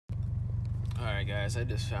Alright guys, I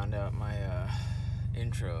just found out my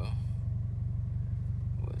intro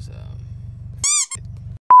was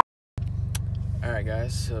Alright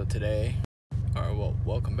guys, so today, well,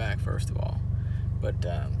 welcome back first of all, but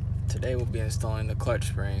today we'll be installing the clutch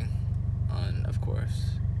spring on, of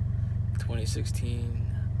course, 2016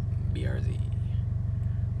 BRZ.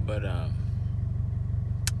 But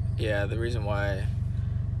yeah, the reason why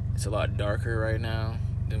it's a lot darker right now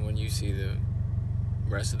than when you see the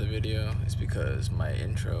rest of the video is because my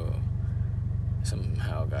intro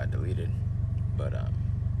somehow got deleted. But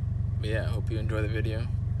yeah, I hope you enjoy the video.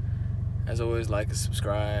 As always, like and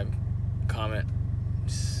subscribe, comment,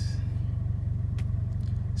 just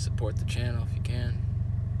support the channel if you can.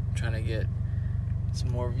 I'm trying to get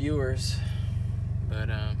some more viewers, but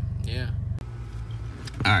yeah.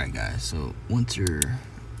 Alright guys, so once you're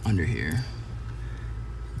under here,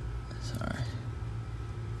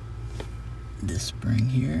 this spring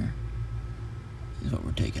here is what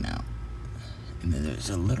we're taking out, and then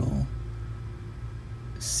there's a little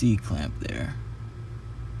C-clamp there.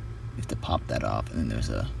 You have to pop that off, and then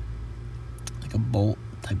there's like a bolt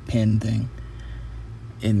type pin thing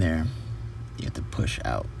in there. You have to push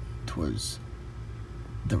out towards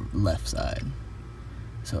the left side.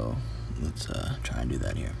 So let's try and do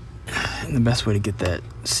that here. And the best way to get that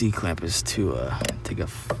C-clamp is to take a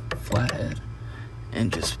flathead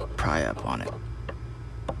and just pry up on it.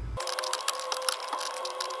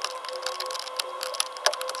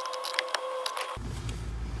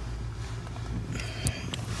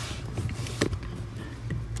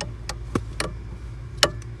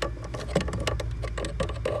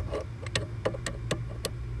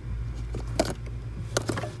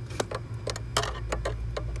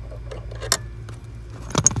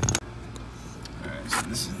 Alright, so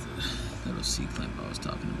this is the little C-clamp I was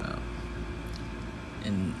talking about.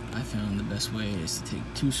 And I found the best way is to take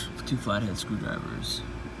two flathead screwdrivers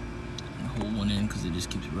and hold one in, because it just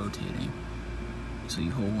keeps rotating. So you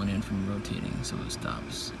hold one in from rotating so it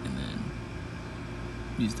stops, and then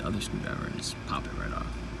use the other screwdriver and just pop it right off.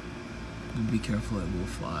 But be careful, it will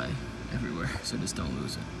fly everywhere, so just don't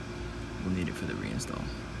lose it. We'll need it for the reinstall.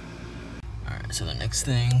 Alright, so the next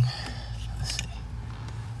thing, let's see.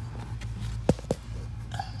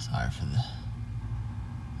 Sorry for the...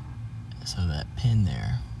 So that pin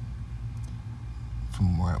there,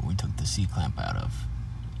 from where we took the C-clamp out of,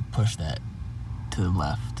 you push that to the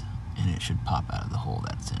left and it should pop out of the hole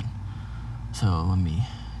that's in. So let me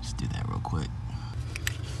just do that real quick.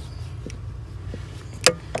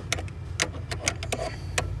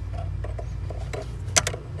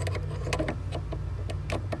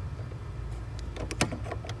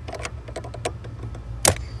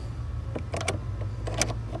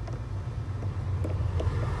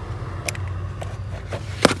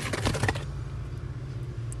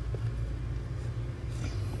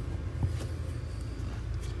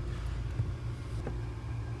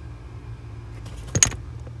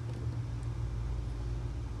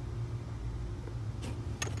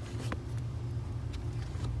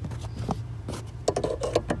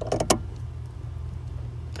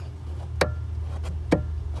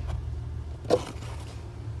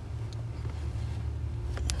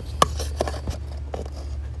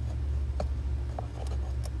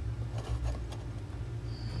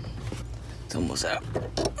 It's almost out.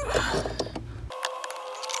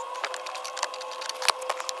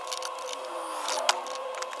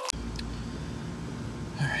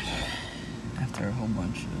 Alright, after a whole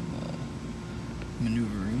bunch of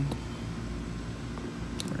maneuvering,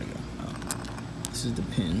 where'd it go? Oh, this is the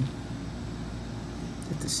pin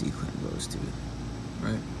that the C-clamp goes to,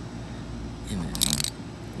 right? And then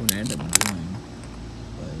what I ended up doing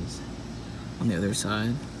was, on the other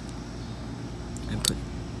side, I put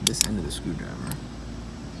this end of the screwdriver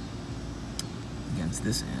against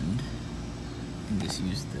this end and just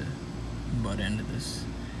use the butt end of this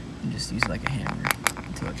and just use like a hammer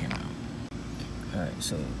until it came out. Alright,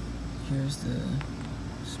 so here's the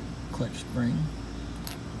clutch spring.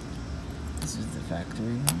 This is the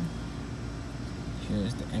factory one.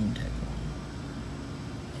 Here's the MTEC one.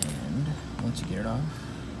 And once you get it off,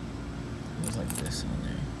 it goes like this on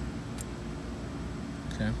there.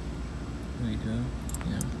 Okay? What do you do?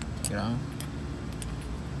 You know, take it off,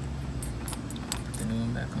 put the new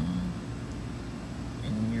one back on,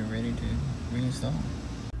 and you're ready to reinstall.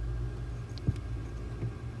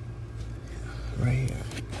 Right here.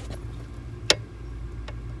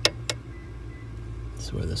 This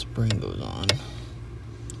is where the spring goes on.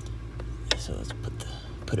 So let's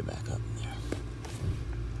put it back up there.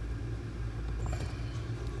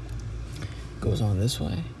 Goes on this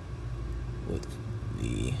way with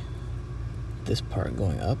this part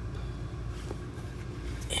going up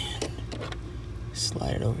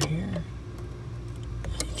slide it over here.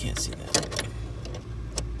 You can't see that.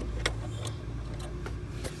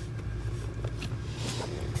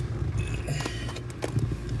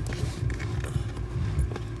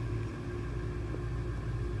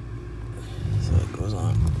 So it goes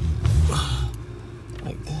on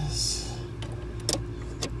like this.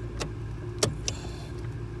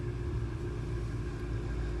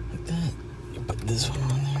 Like that. You put this one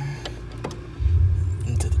on there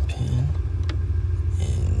into the pin.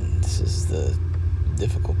 And this is the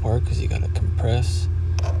difficult part because you gotta compress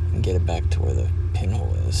and get it back to where the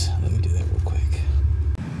pinhole is. Let me do that real quick.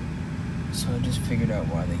 So I just figured out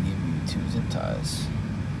why they give you 2 zip ties.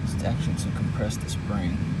 It's actually to compress the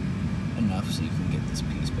spring enough so you can get this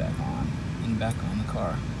piece back on and back on the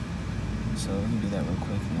car. So let me do that real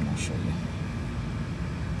quick and then I'll show you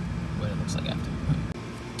what it looks like after.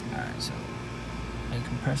 Alright, so I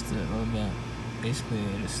compressed it a little bit. Basically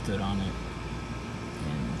I just stood on it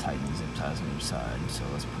and tighten the zip ties on each side. So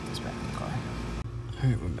let's put this back in the car.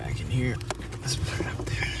 Alright, we're back in here. Let's put it up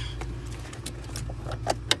there.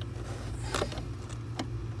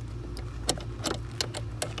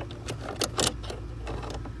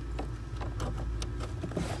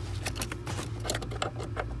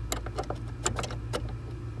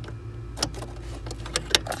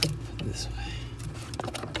 This way.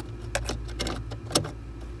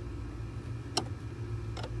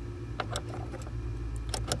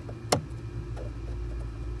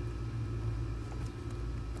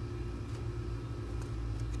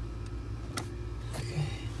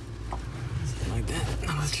 Like that.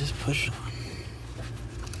 Now let's just push on.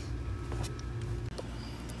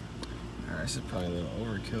 Alright, this is probably a little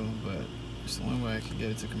overkill, but it's the only way I can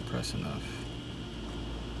get it to compress enough.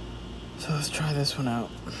 So let's try this one out.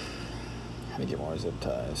 Let me get more zip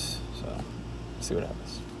ties. So let's see what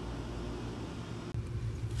happens.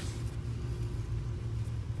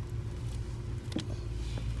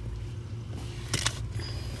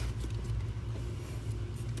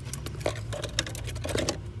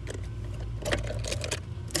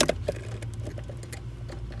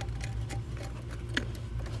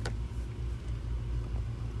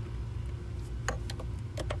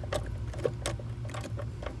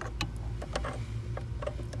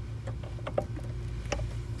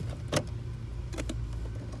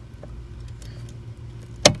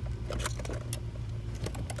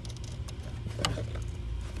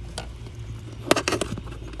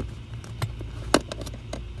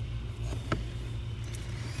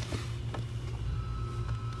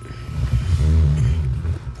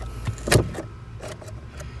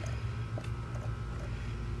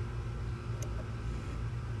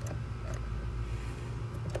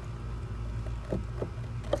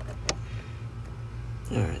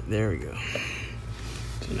 Alright, there we go.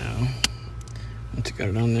 So now, once you got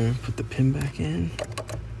it on there, put the pin back in.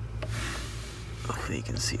 Hopefully you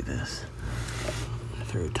can see this.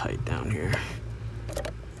 Very tight down here.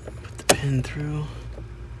 Put the pin through,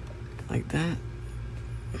 like that.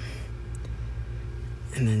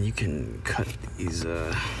 And then you can cut these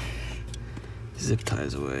zip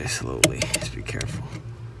ties away slowly. Just be careful.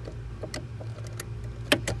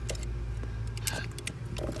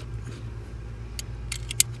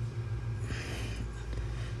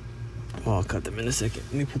 Well, I'll cut them in a second.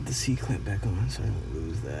 Let me put the C-clamp back on so I don't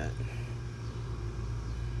lose that.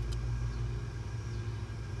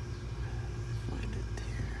 Find it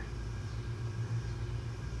here.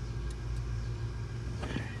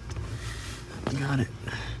 Alright. Got it.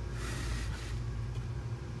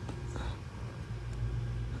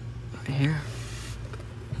 Right here.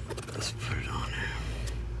 Let's put it on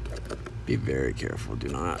there. Be very careful. Do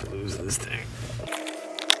not lose this thing.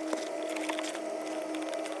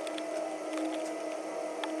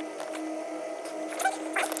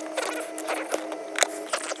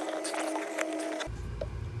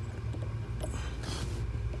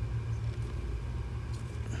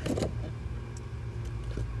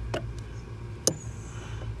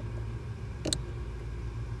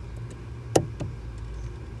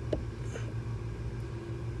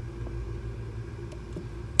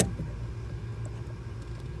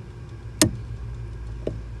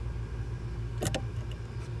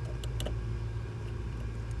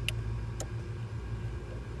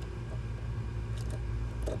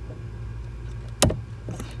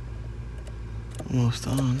 Almost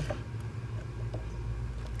on.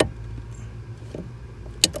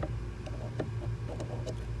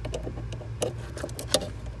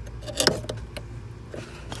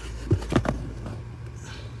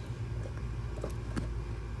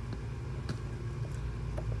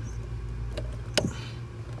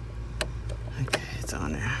 Okay, it's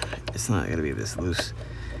on there. It's not gonna be this loose.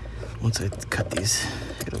 once I cut these,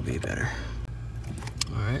 it'll be better.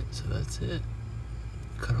 Alright, so that's it.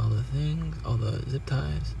 Cut all the things, all the zip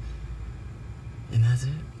ties, and that's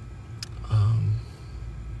it.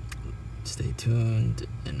 Stay tuned,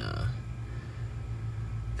 and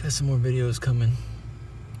got some more videos coming.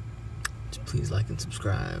 Just please like and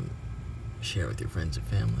subscribe, share with your friends and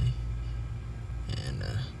family, and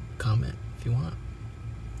comment if you want.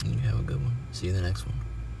 And you have a good one. See you in the next one.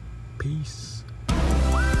 Peace.